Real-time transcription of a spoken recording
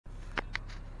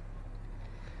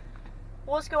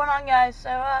What's going on, guys? So,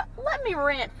 let me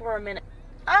rant for a minute.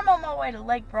 I'm on my way to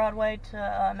Lake Broadway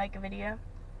to make a video.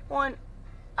 One,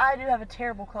 I do have a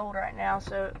terrible cold right now,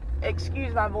 so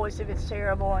excuse my voice if it's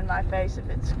terrible and my face if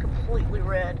it's completely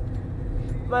red.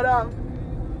 But, I'm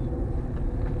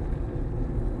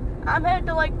headed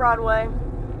to Lake Broadway,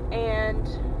 and,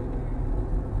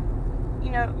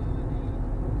 you know,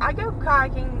 I go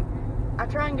kayaking. I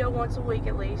try and go once a week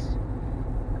at least.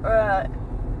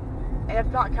 And if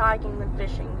not kayaking, then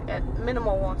fishing at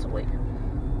minimal once a week.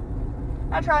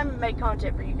 I try and make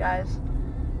content for you guys.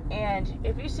 And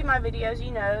if you see my videos,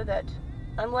 you know that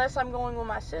unless I'm going with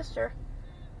my sister,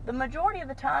 the majority of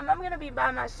the time I'm going to be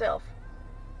by myself.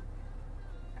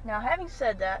 Now, having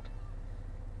said that,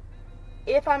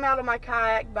 if I'm out of my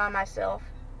kayak by myself,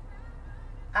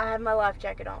 I have my life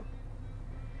jacket on.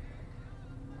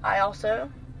 I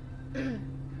also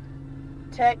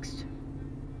text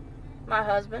my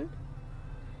husband.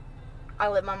 I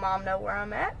let my mom know where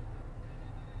I'm at.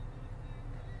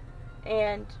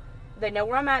 And they know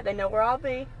where I'm at. They know where I'll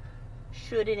be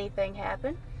should anything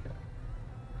happen.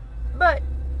 But,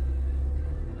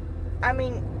 I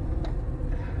mean,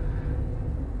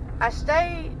 I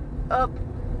stay up,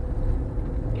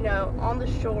 you know, on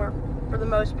the shore for the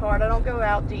most part. I don't go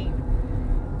out deep,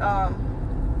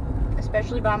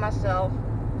 especially by myself.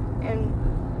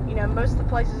 And, you know, most of the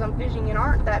places I'm fishing in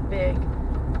aren't that big.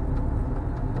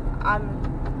 I'm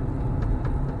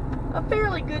a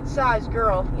fairly good sized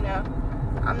girl, you know.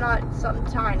 I'm not something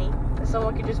tiny that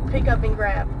someone could just pick up and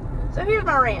grab. So here's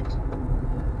my rant.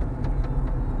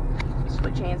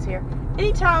 Switch hands here.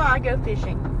 Anytime I go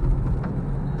fishing,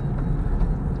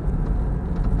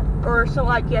 or so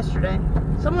like yesterday,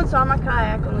 someone saw my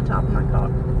kayak on the top of my car.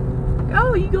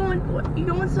 Oh, you going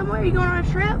somewhere? You going on a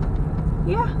trip?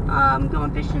 Yeah, I'm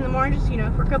going fishing in the morning, just, you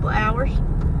know, for a couple of hours.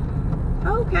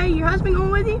 Okay, your husband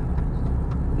going with you?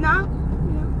 No,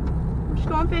 you know, I'm just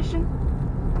going fishing.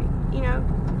 You know,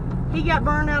 he got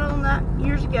burned out on that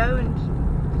years ago,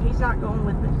 and he's not going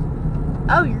with me.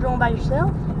 Oh, you're going by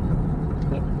yourself?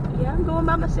 Yeah, I'm going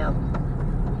by myself.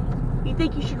 You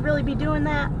think you should really be doing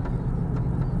that?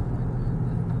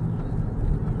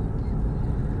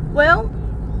 Well,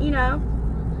 you know,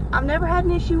 I've never had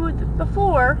an issue with it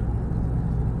before.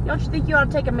 Don't you think you ought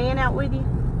to take a man out with you?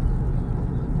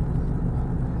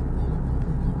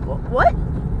 What?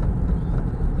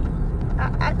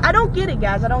 I don't get it,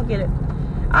 guys. I don't get it.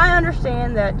 I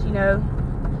understand that, you know,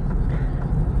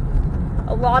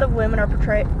 a lot of women are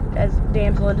portrayed as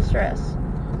damsel in distress.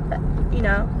 You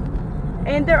know,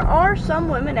 and there are some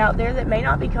women out there that may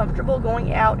not be comfortable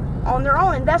going out on their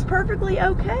own, and that's perfectly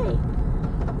okay.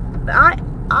 But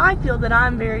I feel that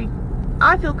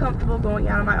I feel comfortable going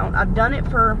out on my own. I've done it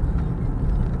for,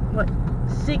 what,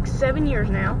 6-7 years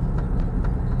now.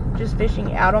 Just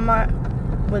fishing out on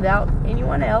without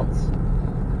anyone else.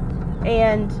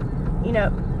 And, you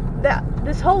know,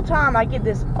 this whole time, I get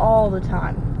this all the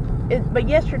time. But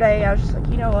yesterday, I was just like,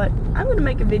 you know what? I'm going to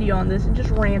make a video on this and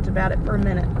just rant about it for a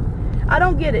minute. I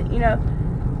don't get it, you know.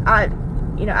 I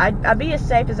be as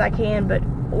safe as I can, but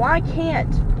why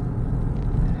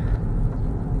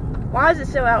is it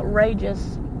so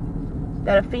outrageous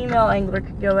that a female angler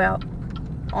could go out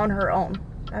on her own?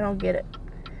 I don't get it.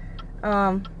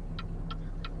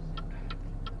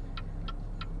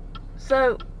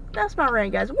 So, that's my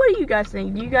rant, guys. What do you guys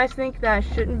think? Do you guys think that I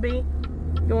shouldn't be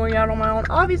going out on my own?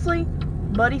 Obviously,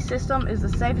 buddy system is the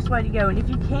safest way to go. And if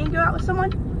you can go out with someone,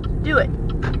 do it.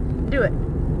 Do it.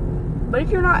 But if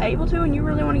you're not able to and you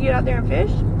really want to get out there and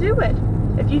fish, do it.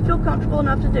 If you feel comfortable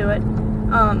enough to do it,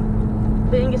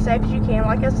 being as safe as you can,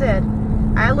 like I said,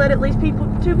 I let at least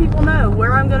two people know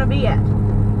where I'm going to be at.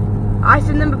 I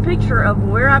send them a picture of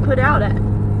where I put out at.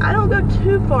 I don't go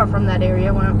too far from that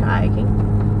area when I'm kayaking.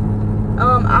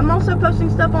 I'm also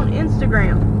posting stuff on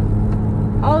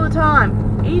Instagram all the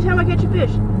time. Anytime I catch a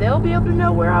fish, they'll be able to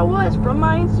know where I was from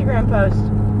my Instagram post.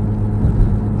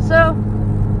 So,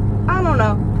 I don't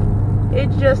know.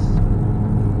 It's just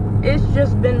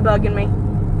been bugging me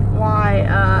why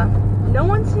no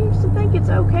one seems to think it's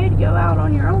okay to go out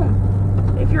on your own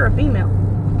if you're a female.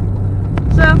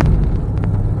 So,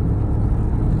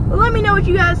 let me know what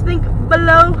you guys think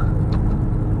below.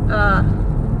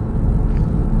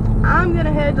 I'm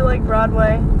gonna head to Lake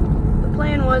Broadway. The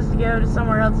plan was to go to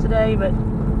somewhere else today, but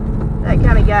that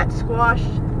kind of got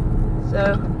squashed.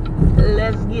 So,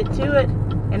 let's get to it,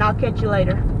 and I'll catch you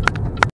later.